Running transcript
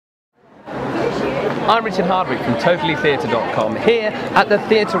I'm Richard Hardwick from TotallyTheatre.com, here at the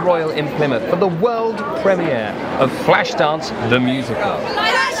Theatre Royal in Plymouth for the world premiere of Flashdance the musical.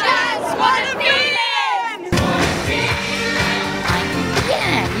 Flashdance, what a feeling!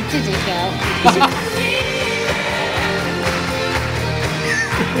 Yeah, you did it, girl.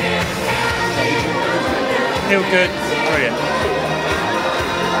 Feel good, brilliant.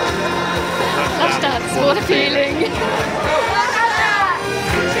 Flashdance, what a feeling.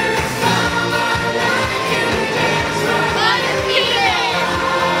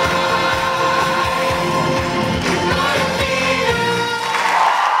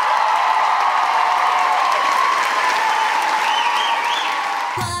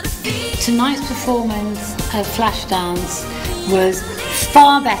 Tonight's performance of Flashdance was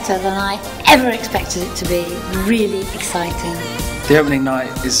far better than I ever expected it to be. Really exciting. The opening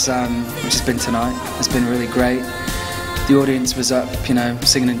night is, which has been tonight, has been really great. The audience was up, you know,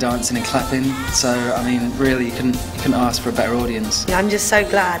 singing and dancing and clapping. So, I mean, really, you couldn't ask for a better audience. I'm just so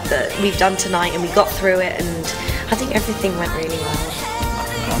glad that we've done tonight and we got through it, and I think everything went really well.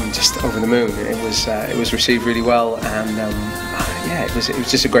 I'm just over the moon. It was received really well, and yeah, it was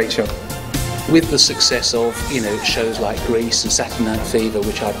just a great show. With the success of, you know, shows like Grease and Saturday Night Fever,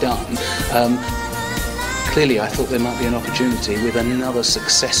 which I've done, clearly I thought there might be an opportunity with another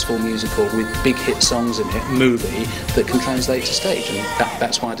successful musical with big hit songs in it, movie, that can translate to stage, and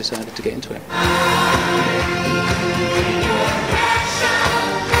that's why I decided to get into it.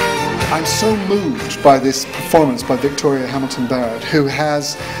 I'm so moved by this performance by Victoria Hamilton-Barrett, who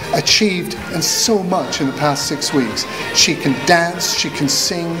has achieved so much in the past 6 weeks. She can dance, she can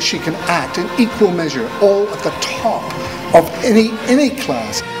sing, she can act in equal measure, all at the top of any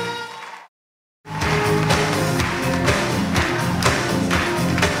class.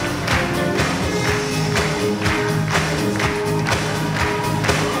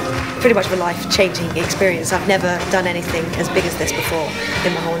 Pretty much a life-changing experience. I've never done anything as big as this before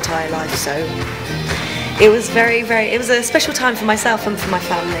in my whole entire life, so it was it was a special time for myself and for my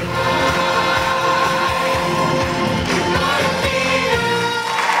family.